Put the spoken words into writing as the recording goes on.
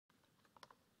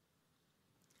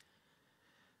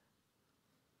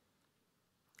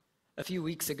A few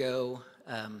weeks ago,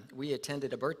 we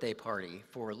attended a birthday party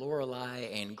for Lorelei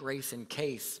and Grayson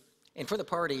Case. And for the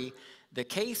party, the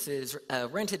Cases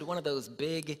rented one of those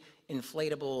big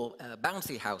inflatable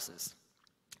bouncy houses.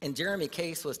 And Jeremy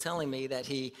Case was telling me that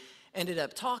he ended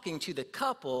up talking to the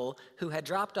couple who had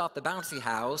dropped off the bouncy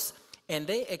house, and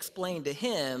they explained to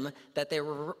him that they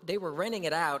were renting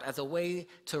it out as a way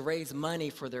to raise money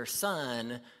for their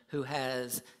son who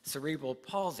has cerebral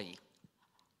palsy.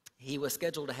 He was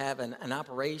scheduled to have an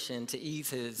operation to ease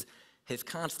his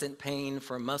constant pain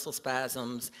from muscle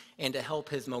spasms and to help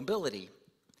his mobility.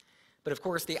 But of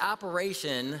course, the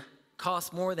operation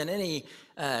cost more than any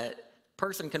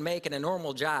person can make in a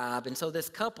normal job, and so this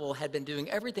couple had been doing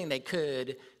everything they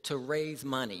could to raise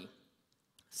money.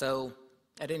 So,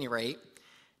 at any rate,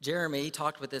 Jeremy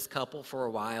talked with this couple for a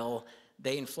while.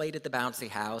 They inflated the bouncy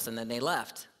house, and then they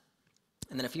left.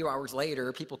 And then a few hours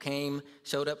later, people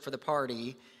showed up for the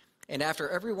party, and after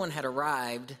everyone had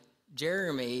arrived,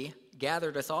 Jeremy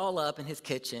gathered us all up in his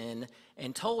kitchen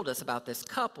and told us about this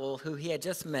couple who he had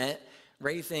just met,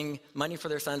 raising money for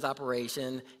their son's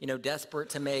operation,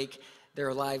 desperate to make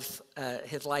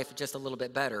his life just a little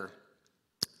bit better.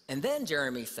 And then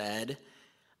Jeremy said,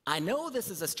 "I know this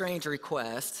is a strange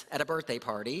request at a birthday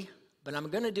party, but I'm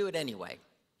going to do it anyway.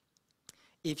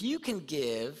 If you can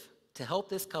give to help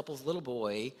this couple's little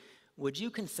boy, would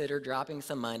you consider dropping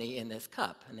some money in this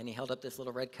cup?" And then he held up this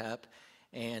little red cup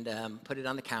and put it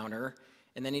on the counter.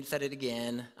 And then he said it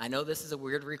again. "I know this is a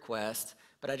weird request,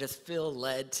 but I just feel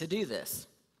led to do this."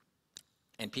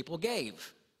 And people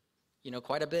gave,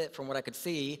 quite a bit from what I could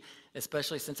see,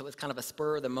 especially since it was kind of a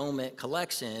spur-of-the-moment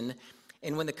collection.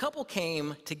 And when the couple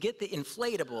came to get the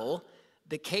inflatable,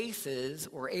 the Cases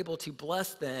were able to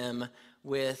bless them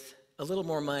with a little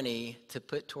more money to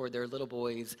put toward their little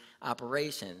boy's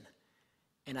operation.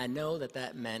 And I know that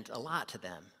that meant a lot to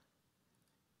them.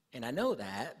 And I know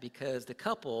that because the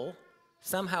couple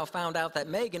somehow found out that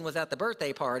Megan was at the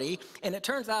birthday party, and it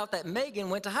turns out that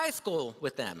Megan went to high school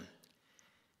with them.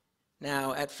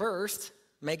 Now, at first,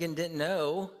 Megan didn't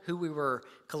know who we were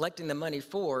collecting the money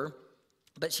for,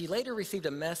 but she later received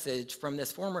a message from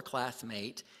this former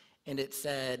classmate, and it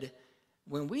said,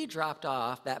 "When we dropped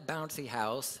off that bouncy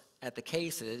house at the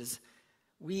Cases,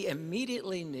 we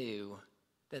immediately knew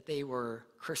that they were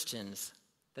Christians,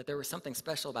 that there was something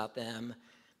special about them,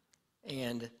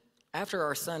 and after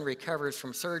our son recovers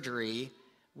from surgery,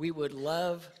 we would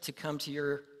love to come to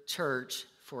your church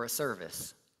for a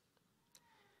service."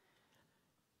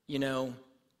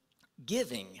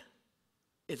 Giving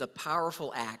is a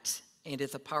powerful act, and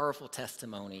it's a powerful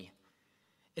testimony.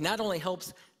 It not only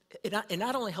helps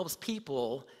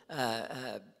people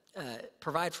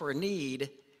provide for a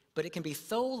need, but it can be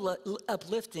so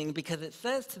uplifting because it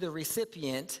says to the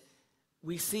recipient,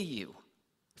 "We see you."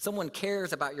 Someone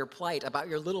cares about your plight, about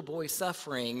your little boy's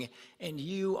suffering, and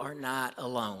you are not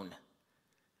alone.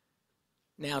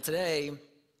 Now today,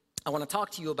 I want to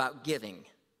talk to you about giving.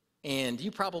 And you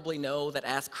probably know that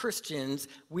as Christians,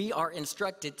 we are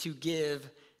instructed to give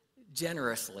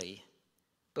generously.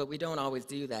 But we don't always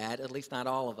do that, at least not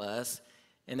all of us.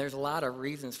 And there's a lot of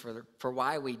reasons for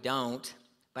why we don't.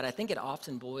 But I think it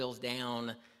often boils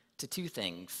down to two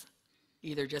things: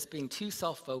 either just being too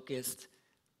self-focused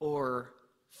or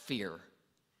fear.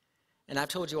 And I've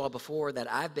told you all before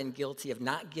that I've been guilty of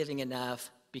not giving enough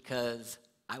because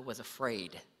I was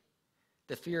afraid.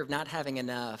 The fear of not having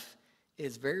enough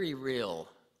is very real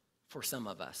for some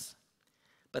of us.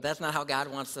 But that's not how God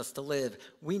wants us to live.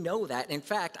 We know that. In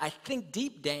fact, I think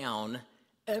deep down,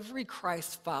 every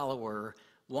Christ follower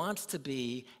wants to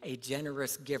be a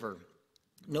generous giver.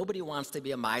 Nobody wants to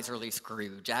be a miserly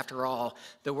Scrooge. After all,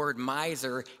 the word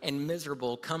miser and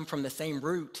miserable come from the same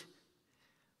root.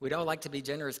 We'd all like to be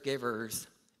generous givers,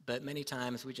 but many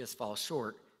times we just fall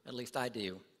short. At least I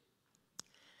do.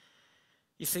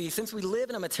 You see, since we live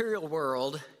in a material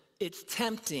world, it's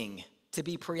tempting to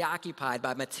be preoccupied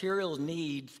by material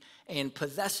needs and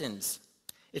possessions.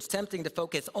 It's tempting to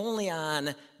focus only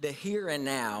on the here and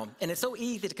now. And it's so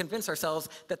easy to convince ourselves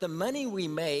that the money we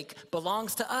make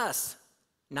belongs to us,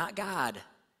 not God.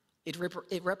 It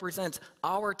represents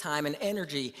our time and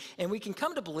energy. And we can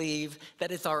come to believe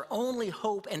that it's our only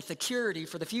hope and security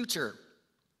for the future.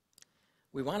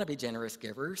 We want to be generous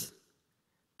givers,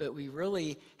 but we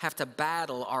really have to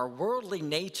battle our worldly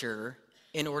nature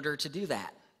in order to do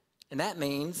that. And that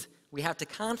means we have to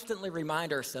constantly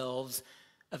remind ourselves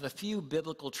of a few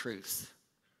biblical truths.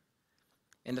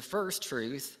 And the first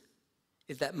truth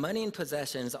is that money and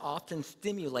possessions often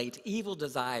stimulate evil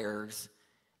desires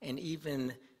and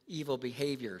even evil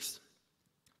behaviors.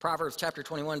 Proverbs chapter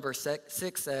 21, verse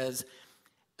 6 says,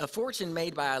 "A fortune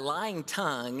made by a lying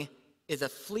tongue is a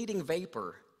fleeting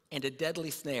vapor and a deadly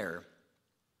snare.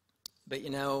 But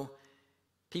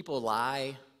people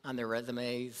lie on their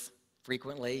resumes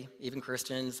frequently, even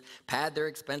Christians, pad their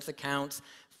expense accounts,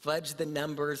 fudge the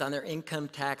numbers on their income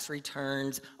tax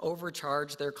returns,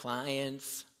 overcharge their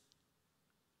clients.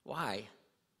 Why?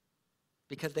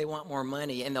 Because they want more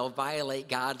money, and they'll violate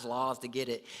God's laws to get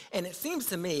it. And it seems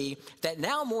to me that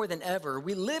now more than ever,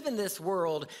 we live in this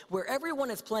world where everyone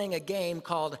is playing a game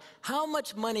called, how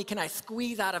much money can I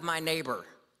squeeze out of my neighbor?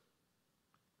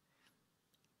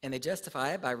 And they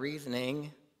justify it by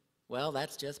reasoning, well,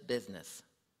 that's just business.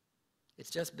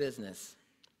 It's just business.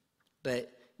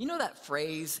 But you know that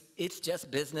phrase, it's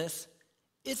just business?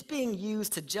 It's being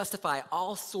used to justify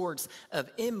all sorts of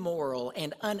immoral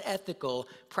and unethical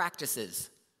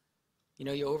practices.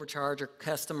 You overcharge your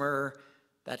customer,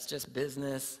 that's just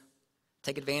business.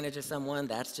 Take advantage of someone,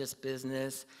 that's just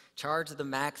business. Charge the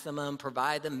maximum,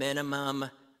 provide the minimum,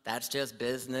 that's just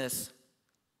business.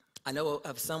 I know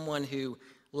of someone who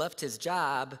left his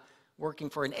job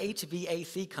working for an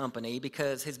HVAC company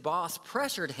because his boss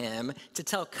pressured him to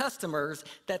tell customers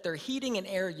that their heating and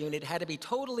air unit had to be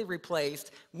totally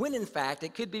replaced when in fact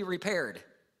it could be repaired.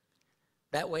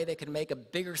 That way they could make a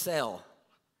bigger sale.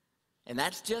 And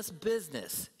that's just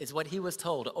business, is what he was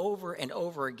told over and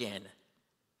over again.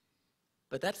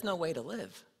 But that's no way to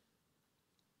live.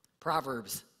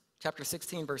 Proverbs chapter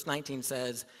 16, verse 19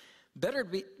 says,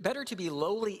 Better to be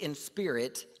lowly in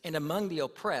spirit and among the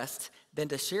oppressed than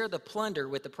to share the plunder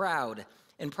with the proud.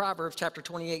 And Proverbs chapter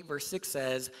 28, verse 6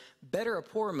 says, Better a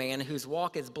poor man whose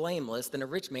walk is blameless than a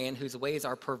rich man whose ways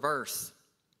are perverse.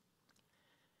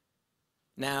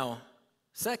 Now,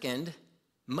 second,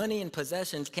 money and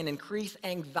possessions can increase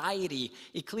anxiety.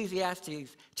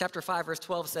 Ecclesiastes chapter 5, verse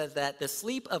 12 says that the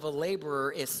sleep of a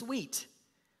laborer is sweet,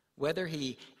 whether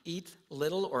he eats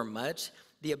little or much.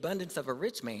 The abundance of a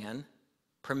rich man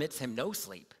permits him no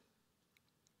sleep.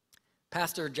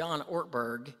 Pastor John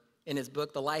Ortberg, in his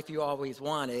book, The Life You Always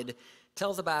Wanted,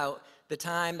 tells about the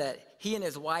time that he and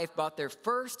his wife bought their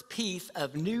first piece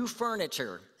of new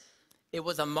furniture. It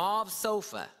was a mauve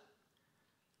sofa.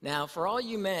 Now, for all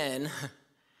you men,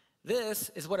 this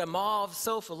is what a mauve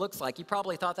sofa looks like. You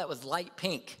probably thought that was light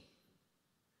pink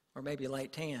or maybe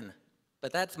light tan,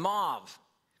 but that's mauve.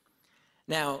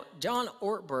 Now, John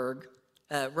Ortberg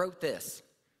wrote this.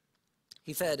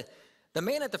 He said, the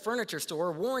man at the furniture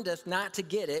store warned us not to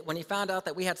get it when he found out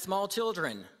that we had small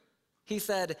children. He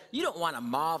said, you don't want a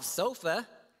mauve sofa.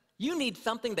 You need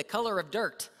something the color of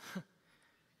dirt.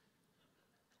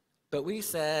 But we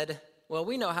said, well,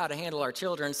 we know how to handle our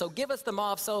children, so give us the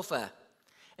mauve sofa.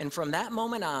 And from that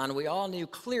moment on, we all knew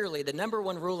clearly the number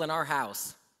one rule in our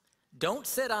house. Don't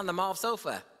sit on the mauve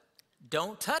sofa.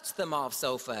 Don't touch the mauve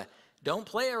sofa. Don't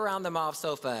play around the mauve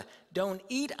sofa. Don't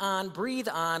eat on, breathe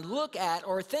on, look at,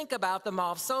 or think about the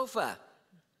mauve sofa.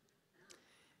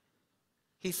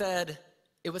 He said,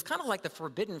 it was kind of like the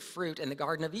forbidden fruit in the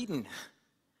Garden of Eden.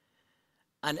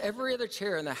 On every other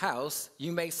chair in the house,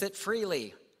 you may sit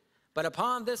freely. But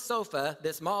upon this sofa,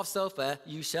 this mauve sofa,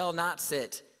 you shall not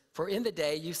sit. For in the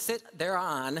day you sit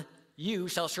thereon, you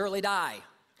shall surely die.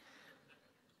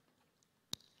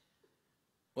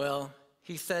 Well,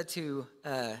 he said to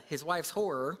his wife's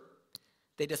horror,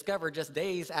 they discovered just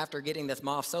days after getting this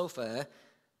mauve sofa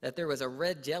that there was a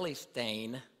red jelly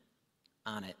stain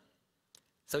on it.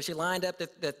 So she lined up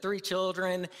the three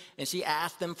children and she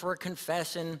asked them for a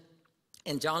confession.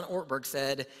 And John Ortberg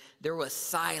said, there was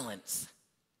silence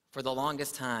for the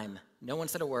longest time. No one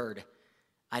said a word.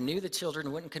 I knew the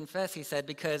children wouldn't confess, he said,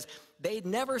 because they'd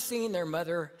never seen their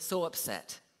mother so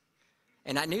upset.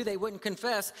 And I knew they wouldn't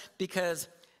confess because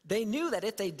they knew that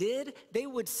if they did, they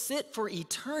would sit for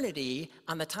eternity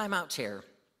on the timeout chair.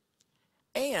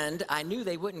 And I knew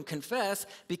they wouldn't confess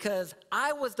because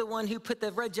I was the one who put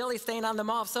the red jelly stain on the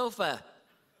mauve sofa.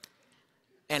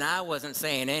 And I wasn't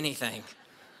saying anything.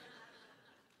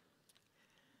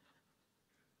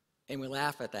 And we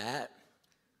laugh at that.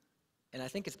 And I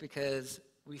think it's because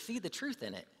we see the truth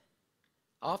in it.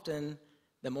 Often,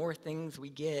 the more things we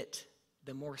get,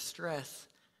 the more stress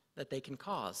that they can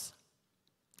cause.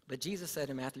 But Jesus said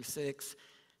in Matthew 6,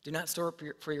 do not store up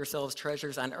for yourselves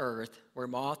treasures on earth where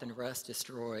moth and rust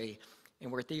destroy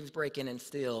and where thieves break in and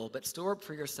steal, but store up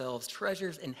for yourselves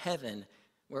treasures in heaven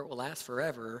where it will last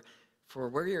forever. For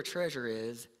where your treasure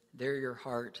is, there your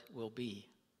heart will be.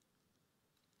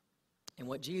 And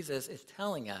what Jesus is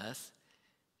telling us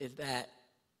is that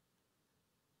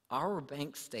our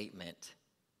bank statement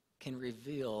can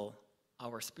reveal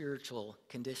our spiritual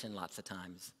condition lots of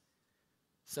times.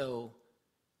 So,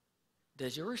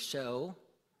 does yours show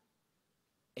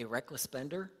a reckless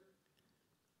spender,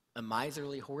 a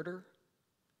miserly hoarder,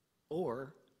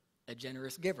 or a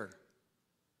generous giver.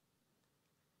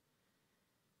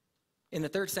 In the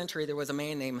 3rd century, there was a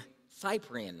man named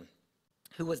Cyprian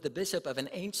who was the bishop of an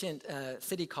ancient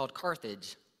city called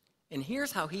Carthage. And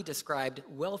here's how he described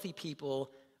wealthy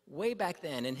people way back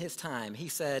then in his time. He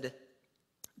said,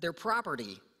 their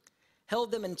property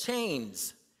held them in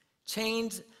chains,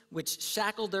 chains which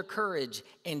shackled their courage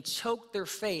and choked their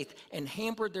faith and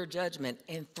hampered their judgment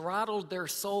and throttled their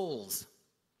souls.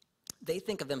 They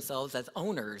think of themselves as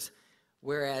owners,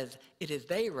 whereas it is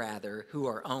they rather who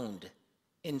are owned.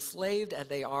 Enslaved as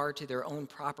they are to their own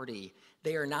property,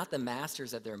 they are not the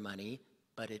masters of their money,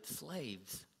 but its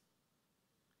slaves.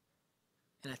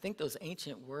 And I think those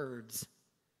ancient words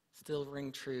still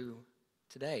ring true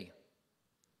today.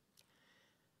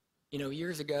 You know,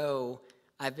 years ago,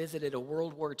 I visited a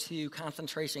World War II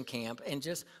concentration camp, and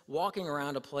just walking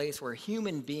around a place where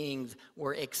human beings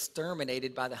were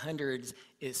exterminated by the hundreds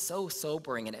is so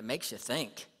sobering, and it makes you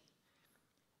think.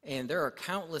 And there are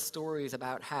countless stories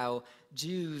about how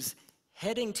Jews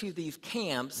heading to these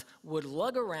camps would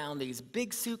lug around these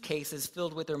big suitcases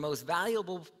filled with their most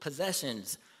valuable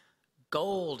possessions,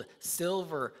 gold,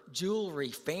 silver,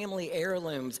 jewelry, family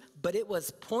heirlooms, but it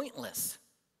was pointless.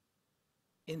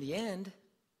 In the end,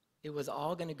 it was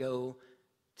all going to go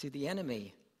to the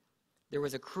enemy. There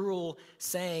was a cruel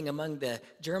saying among the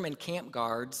German camp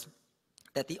guards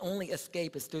that the only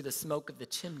escape is through the smoke of the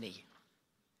chimney.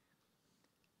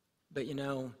 But you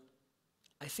know,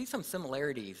 I see some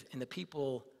similarities in the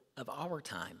people of our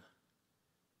time.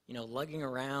 You know, lugging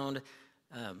around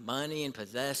money and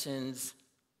possessions,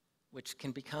 which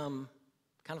can become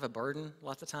kind of a burden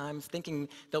lots of times, thinking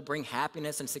they'll bring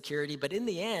happiness and security, but in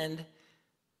the end,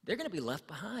 they're going to be left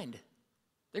behind.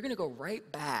 They're going to go right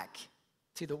back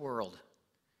to the world.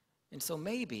 And so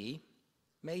maybe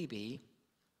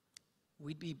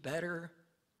we'd be better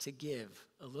to give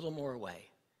a little more away,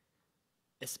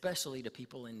 especially to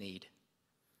people in need.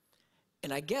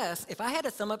 And I guess if I had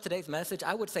to sum up today's message,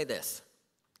 I would say this.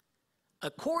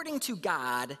 According to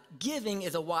God, giving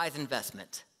is a wise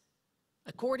investment.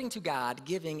 According to God,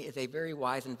 giving is a very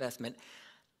wise investment.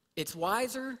 It's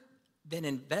wiser than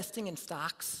investing in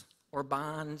stocks or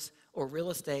bonds or real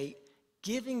estate.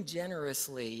 Giving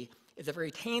generously is a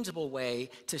very tangible way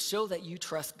to show that you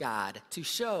trust God, to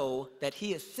show that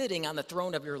He is sitting on the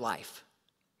throne of your life.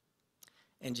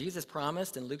 And Jesus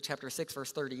promised in Luke chapter 6,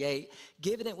 verse 38,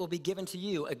 "Give and it will be given to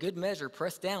you, a good measure,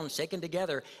 pressed down, shaken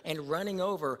together, and running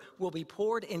over will be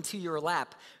poured into your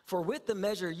lap. For with the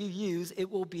measure you use,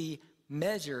 it will be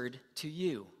measured to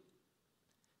you."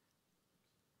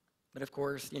 But of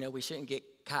course, you know, we shouldn't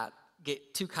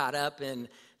get too caught up in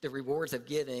the rewards of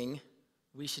giving.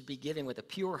 We should be giving with a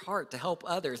pure heart to help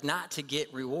others, not to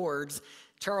get rewards.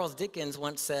 Charles Dickens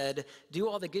once said, "Do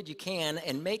all the good you can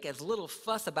and make as little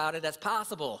fuss about it as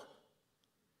possible."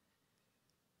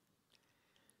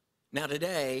 Now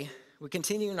today, we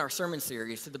continue in our sermon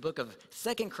series through the book of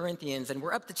 2 Corinthians, and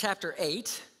we're up to chapter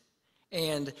 8.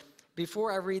 And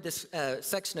before I read this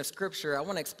section of scripture, I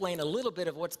want to explain a little bit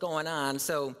of what's going on.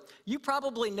 So you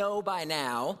probably know by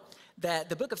now that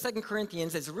the book of 2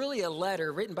 Corinthians is really a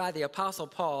letter written by the Apostle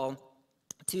Paul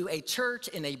to a church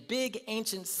in a big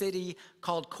ancient city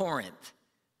called Corinth.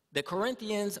 The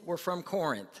Corinthians were from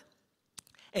Corinth.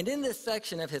 And in this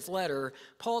section of his letter,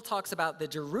 Paul talks about the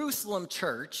Jerusalem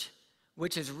church,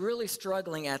 which is really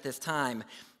struggling at this time.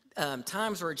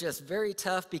 Times were just very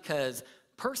tough because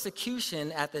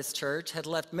persecution at this church had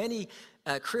left many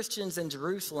Christians in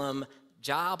Jerusalem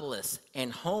jobless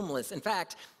and homeless. In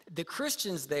fact, the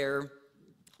Christians there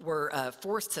were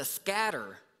forced to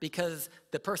scatter because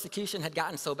the persecution had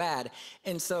gotten so bad.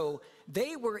 And so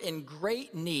they were in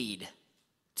great need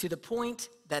to the point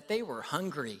that they were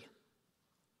hungry.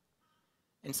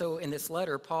 And so in this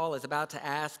letter, Paul is about to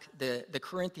ask the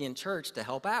Corinthian church to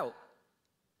help out.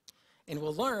 And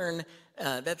we'll learn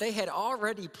that they had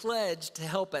already pledged to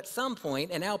help at some point,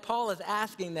 and now Paul is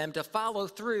asking them to follow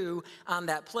through on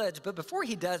that pledge. But before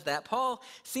he does that, Paul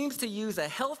seems to use a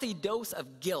healthy dose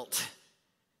of guilt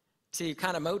to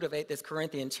kind of motivate this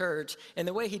Corinthian church. And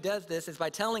the way he does this is by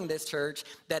telling this church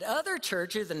that other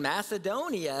churches in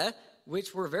Macedonia,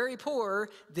 which were very poor,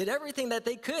 did everything that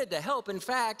they could to help. In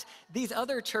fact, these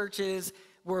other churches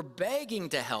were begging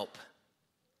to help.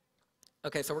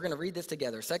 Okay, so we're going to read this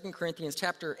together. 2 Corinthians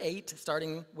chapter 8,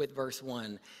 starting with verse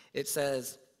 1. It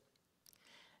says,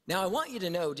 "Now I want you to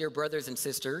know, dear brothers and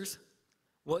sisters,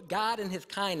 what God in his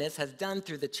kindness has done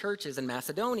through the churches in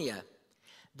Macedonia.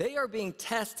 They are being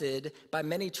tested by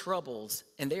many troubles,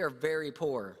 and they are very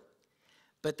poor.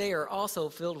 But they are also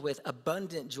filled with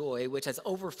abundant joy, which has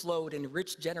overflowed in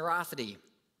rich generosity.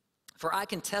 For I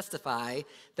can testify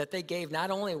that they gave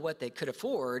not only what they could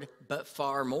afford, but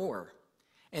far more.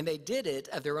 And they did it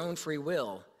of their own free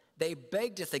will. They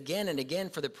begged us again and again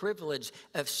for the privilege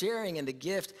of sharing in the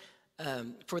gift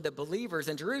for the believers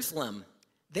in Jerusalem.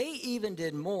 They even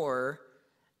did more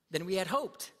than we had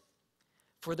hoped.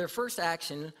 For their first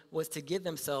action was to give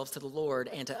themselves to the Lord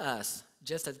and to us,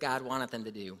 just as God wanted them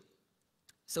to do.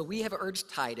 So we have urged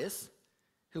Titus,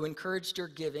 who encouraged your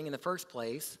giving in the first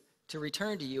place, to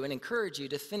return to you and encourage you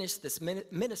to finish this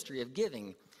ministry of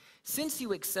giving. Since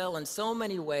you excel in so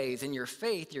many ways in your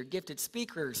faith, your gifted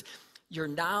speakers, your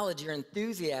knowledge, your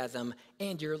enthusiasm,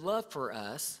 and your love for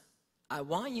us, I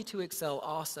want you to excel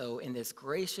also in this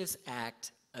gracious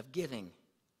act of giving.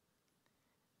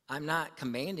 I'm not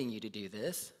commanding you to do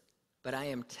this, but I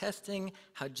am testing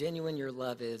how genuine your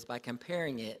love is by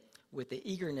comparing it with the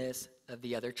eagerness of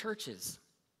the other churches.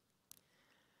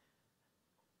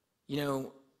 You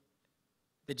know,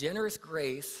 the generous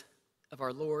grace of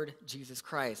our Lord Jesus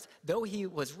Christ, though he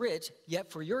was rich,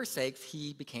 yet for your sakes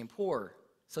he became poor,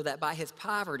 so that by his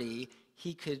poverty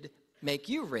he could make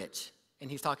you rich. And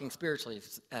he's talking spiritually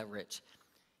rich.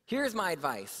 Here's my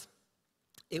advice.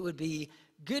 It would be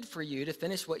good for you to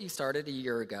finish what you started a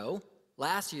year ago.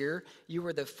 Last year, you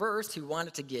were the first who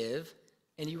wanted to give,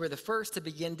 and you were the first to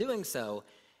begin doing so.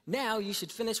 Now you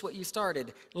should finish what you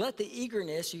started. Let the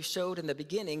eagerness you showed in the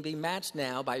beginning be matched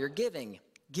now by your giving.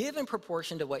 Give in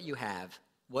proportion to what you have.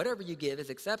 Whatever you give is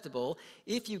acceptable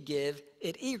if you give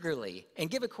it eagerly. And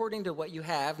give according to what you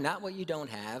have, not what you don't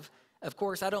have. Of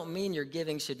course, I don't mean your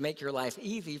giving should make your life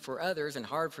easy for others and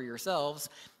hard for yourselves.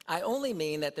 I only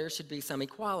mean that there should be some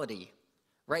equality.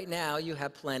 Right now, you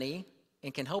have plenty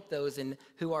and can help those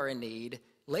who are in need.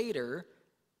 Later,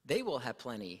 they will have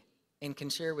plenty and can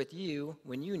share with you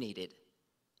when you need it.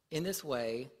 In this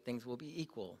way, things will be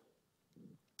equal.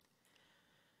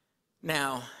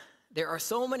 Now, there are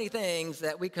so many things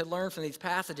that we could learn from these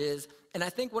passages, and I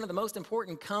think one of the most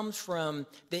important comes from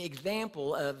the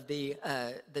example of the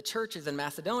churches in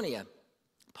Macedonia.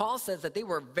 Paul says that they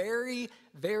were very,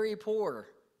 very poor,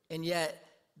 and yet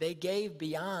they gave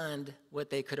beyond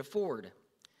what they could afford.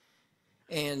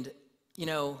 And, you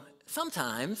know,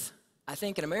 sometimes, I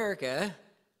think in America,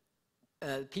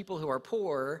 people who are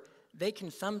poor, they can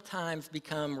sometimes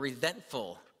become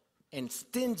resentful and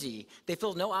stingy. They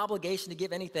feel no obligation to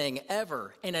give anything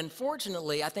ever. And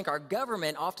unfortunately, I think our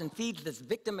government often feeds this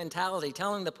victim mentality,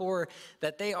 telling the poor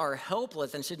that they are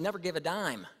helpless and should never give a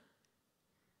dime.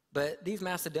 But these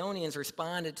Macedonians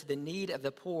responded to the need of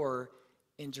the poor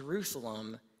in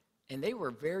Jerusalem, and they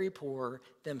were very poor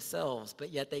themselves, but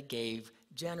yet they gave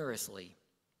generously.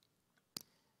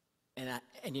 And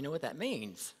you know what that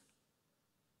means?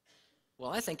 Well,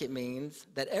 I think it means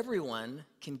that everyone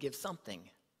can give something.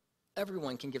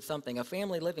 Everyone can give something. A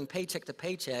family living paycheck to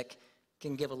paycheck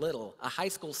can give a little. A high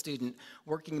school student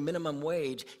working minimum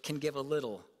wage can give a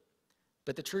little.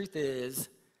 But the truth is,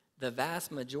 the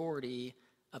vast majority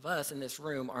of us in this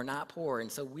room are not poor, and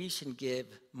so we should give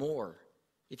more.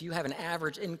 If you have an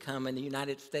average income in the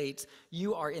United States,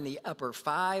 you are in the upper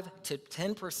 5 to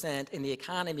 10% in the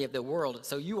economy of the world,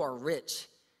 so you are rich.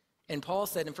 And Paul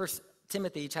said in 1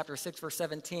 Timothy chapter 6, verse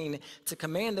 17, to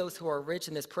command those who are rich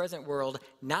in this present world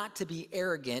not to be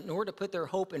arrogant, nor to put their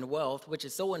hope in wealth, which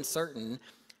is so uncertain,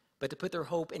 but to put their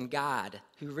hope in God,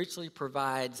 who richly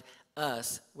provides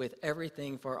us with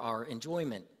everything for our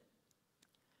enjoyment.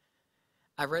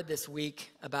 I read this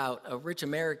week about a rich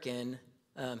American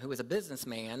who was a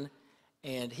businessman,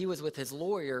 and he was with his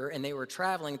lawyer, and they were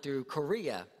traveling through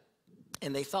Korea.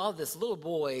 And they saw this little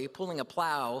boy pulling a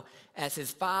plow as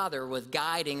his father was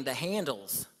guiding the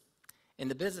handles. And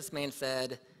the businessman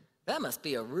said, "That must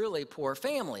be a really poor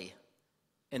family."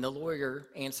 And the lawyer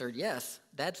answered, "Yes,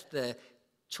 that's the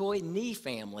Choi Ni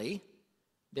family.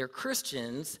 They're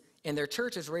Christians, and their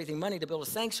church is raising money to build a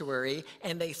sanctuary,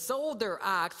 and they sold their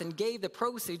ox and gave the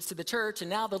proceeds to the church, and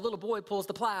now the little boy pulls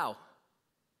the plow."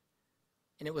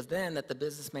 And it was then that the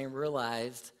businessman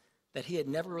realized that he had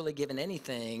never really given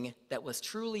anything that was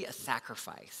truly a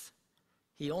sacrifice.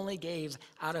 He only gave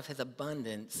out of his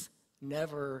abundance,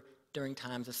 never during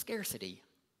times of scarcity.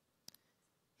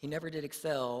 He never did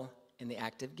excel in the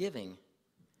act of giving.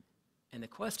 And the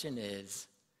question is,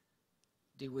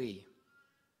 do we?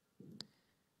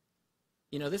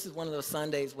 You know, this is one of those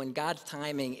Sundays when God's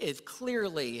timing is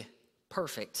clearly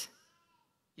perfect.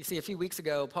 You see, a few weeks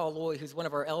ago, Paul Loy, who's one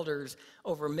of our elders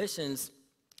over missions,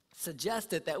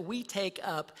 suggested that we take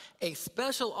up a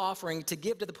special offering to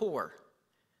give to the poor.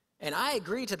 And I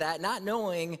agreed to that, not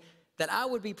knowing that I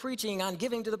would be preaching on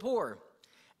giving to the poor.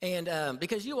 And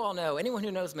because you all know, anyone who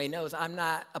knows me knows I'm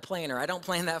not a planner. I don't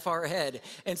plan that far ahead.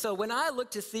 And so when I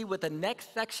looked to see what the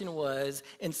next section was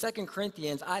in 2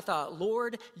 Corinthians, I thought,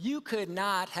 Lord, you could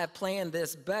not have planned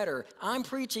this better. I'm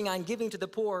preaching on giving to the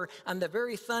poor on the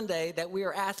very Sunday that we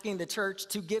are asking the church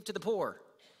to give to the poor.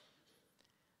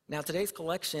 Now, today's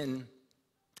collection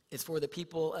is for the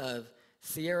people of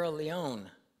Sierra Leone,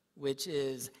 which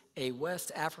is a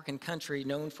West African country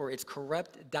known for its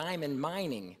corrupt diamond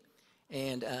mining.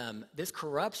 And this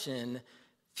corruption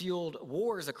fueled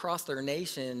wars across their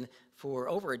nation for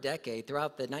over a decade,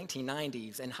 throughout the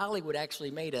 1990s. And Hollywood actually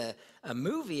made a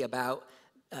movie about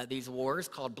these wars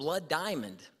called Blood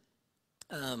Diamond.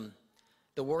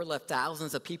 The war left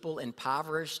thousands of people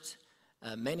impoverished,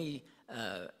 many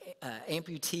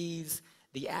amputees.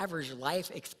 The average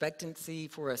life expectancy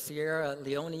for a Sierra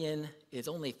Leonean is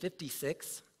only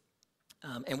 56.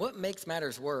 And what makes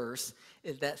matters worse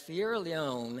is that Sierra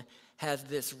Leone has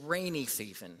this rainy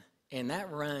season, and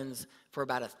that runs for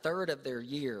about a third of their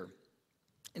year.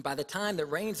 And by the time the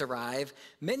rains arrive,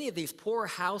 many of these poor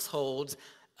households,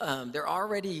 they're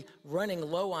already running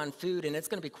low on food, and it's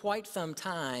going to be quite some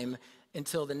time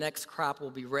until the next crop will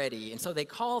be ready. And so they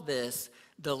call this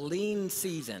the lean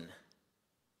season.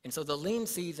 And so the lean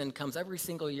season comes every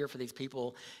single year for these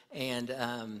people, and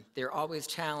they're always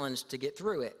challenged to get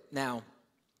through it. Now,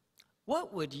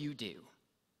 what would you do?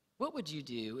 What would you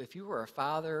do if you were a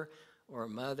father or a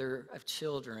mother of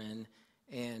children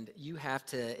and you have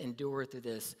to endure through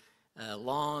this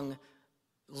long,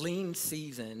 lean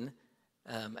season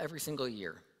every single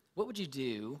year? What would you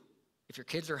do if your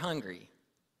kids are hungry?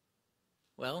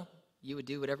 Well, you would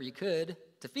do whatever you could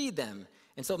to feed them.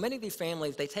 And so many of these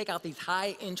families, they take out these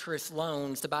high-interest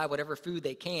loans to buy whatever food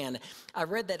they can. I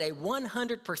read that a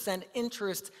 100%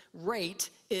 interest rate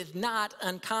is not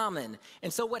uncommon.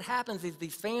 And so what happens is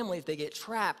these families, they get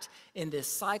trapped in this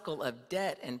cycle of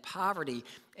debt and poverty,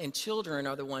 and children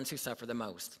are the ones who suffer the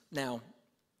most. Now,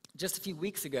 just a few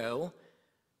weeks ago,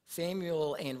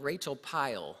 Samuel and Rachel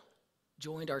Pyle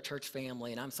joined our church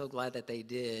family, and I'm so glad that they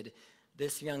did.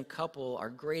 This young couple are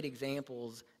great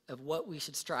examples of what we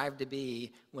should strive to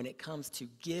be when it comes to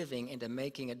giving and to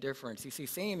making a difference. You see,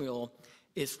 Samuel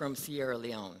is from Sierra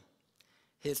Leone.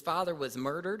 His father was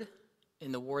murdered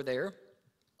in the war there,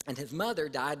 and his mother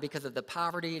died because of the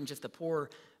poverty and just the poor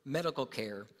medical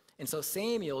care. And so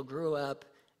Samuel grew up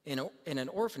in an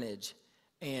orphanage,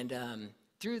 and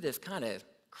through this kind of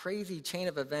crazy chain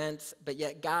of events, but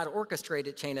yet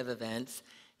God-orchestrated chain of events,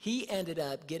 he ended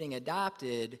up getting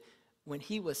adopted when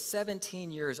he was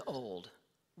 17 years old,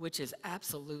 which is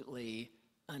absolutely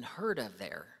unheard of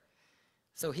there.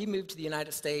 So he moved to the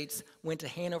United States, went to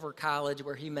Hanover College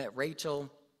where he met Rachel,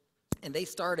 and they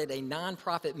started a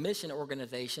nonprofit mission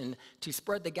organization to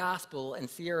spread the gospel in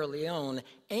Sierra Leone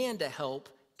and to help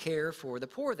care for the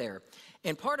poor there.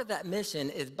 And part of that mission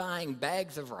is buying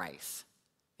bags of rice.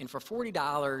 And for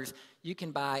 $40, you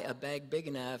can buy a bag big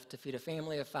enough to feed a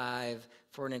family of 5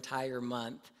 for an entire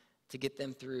month to get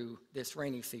them through this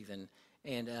rainy season.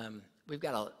 And we've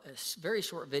got a very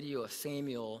short video of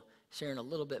Samuel sharing a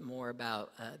little bit more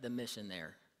about the mission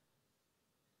there.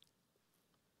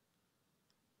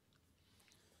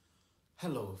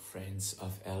 Hello, friends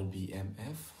of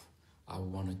LBMF. I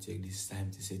want to take this time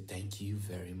to say thank you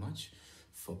very much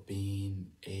for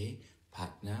being a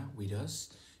partner with us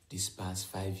this past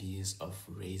 5 years of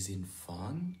raising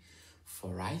funds for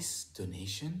rice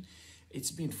donation.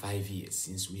 It's been 5 years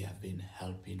since we have been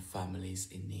helping families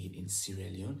in need in Sierra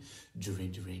Leone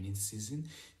during the rainy season.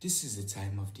 This is the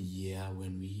time of the year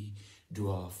when we do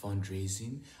our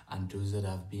fundraising, and those that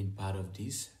have been part of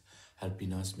this,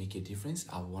 helping us make a difference,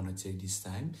 I want to take this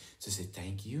time to say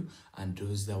thank you. And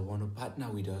those that want to partner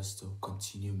with us to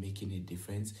continue making a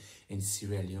difference in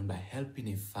Sierra Leone by helping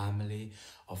a family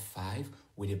of 5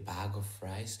 with a bag of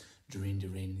rice during the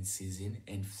rainy season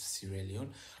in Sierra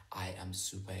Leone, I am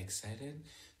super excited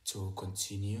to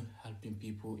continue helping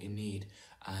people in need.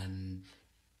 And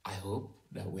I hope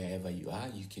that wherever you are,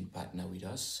 you can partner with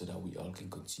us so that we all can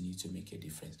continue to make a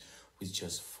difference. With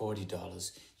just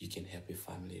 $40, you can help a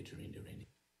family during the rainy.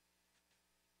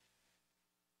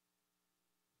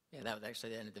 Yeah, that was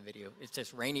actually the end of the video. It's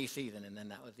just rainy season, and then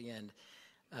that was the end.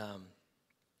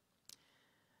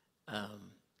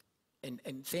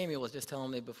 And Samuel was just telling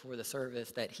me before the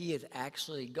service that he is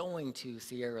actually going to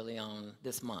Sierra Leone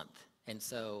this month. And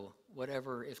so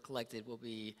whatever is collected will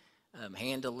be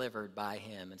hand-delivered by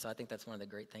him. And so I think that's one of the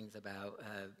great things about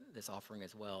this offering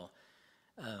as well.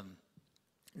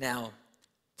 Now,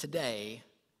 today,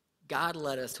 God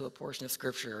led us to a portion of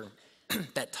Scripture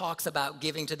that talks about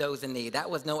giving to those in need. That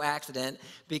was no accident,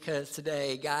 because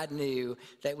today God knew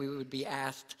that we would be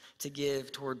asked to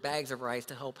give toward bags of rice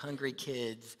to help hungry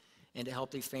kids and to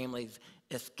help these families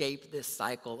escape this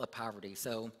cycle of poverty.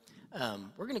 So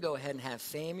we're going to go ahead and have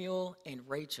Samuel and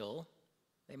Rachel.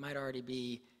 They might already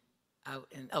be out.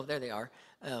 Oh, there they are.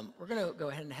 We're going to go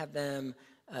ahead and have them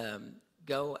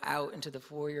go out into the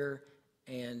foyer,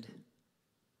 and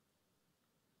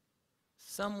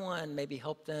someone maybe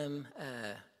help them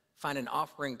find an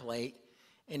offering plate.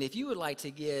 And if you would like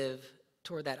to give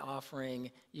toward that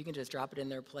offering, you can just drop it in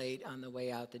their plate on the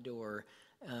way out the door.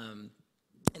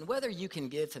 And whether you can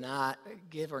give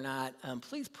or not,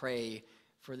 please pray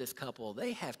for this couple.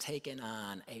 They have taken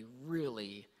on a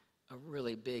really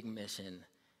big mission,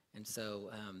 and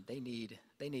so they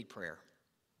need prayer.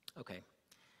 Okay,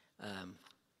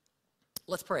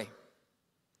 let's pray.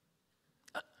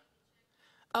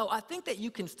 I think that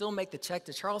you can still make the check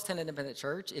to Charlestown Independent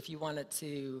Church if you want it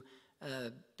to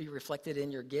be reflected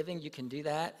in your giving. You can do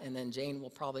that, and then Jane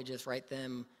will probably just write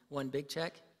them one big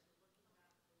check.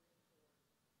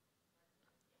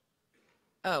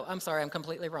 Oh, I'm sorry, I'm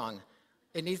completely wrong.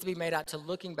 It needs to be made out to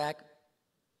Looking Back,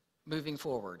 Moving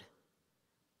Forward.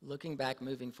 Looking Back,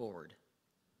 Moving Forward.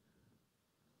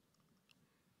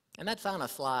 And that's on a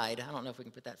slide. I don't know if we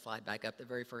can put that slide back up, the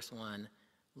very first one.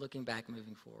 Looking Back,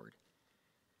 Moving Forward.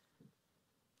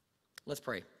 Let's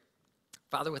pray.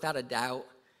 Father, without a doubt,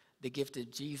 the gift of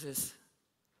Jesus,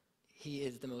 he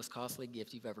is the most costly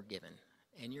gift you've ever given.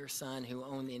 And your son, who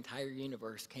owned the entire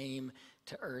universe, came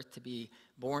to earth to be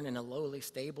born in a lowly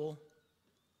stable.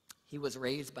 He was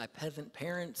raised by peasant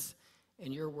parents,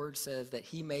 and your word says that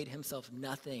he made himself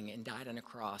nothing and died on a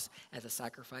cross as a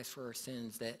sacrifice for our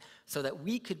sins, so that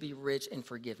we could be rich in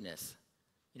forgiveness.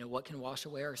 You know, what can wash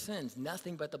away our sins?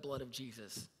 Nothing but the blood of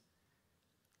Jesus.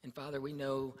 And Father, we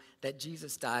know that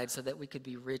Jesus died so that we could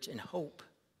be rich in hope.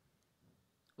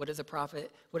 What does it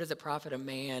profit a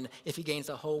man if he gains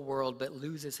the whole world but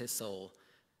loses his soul?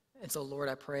 And so, Lord,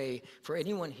 I pray for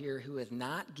anyone here who has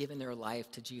not given their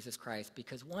life to Jesus Christ,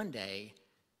 because one day,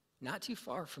 not too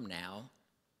far from now,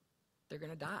 they're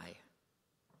going to die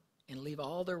and leave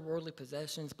all their worldly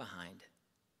possessions behind.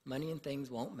 Money and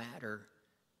things won't matter,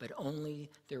 but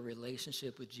only their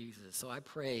relationship with Jesus. So I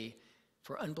pray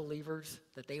for unbelievers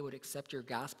that they would accept your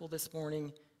gospel this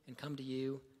morning and come to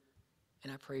you.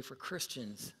 And I pray for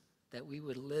Christians that we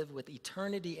would live with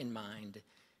eternity in mind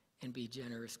and be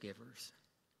generous givers.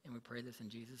 And we pray this in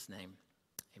Jesus' name.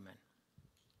 Amen.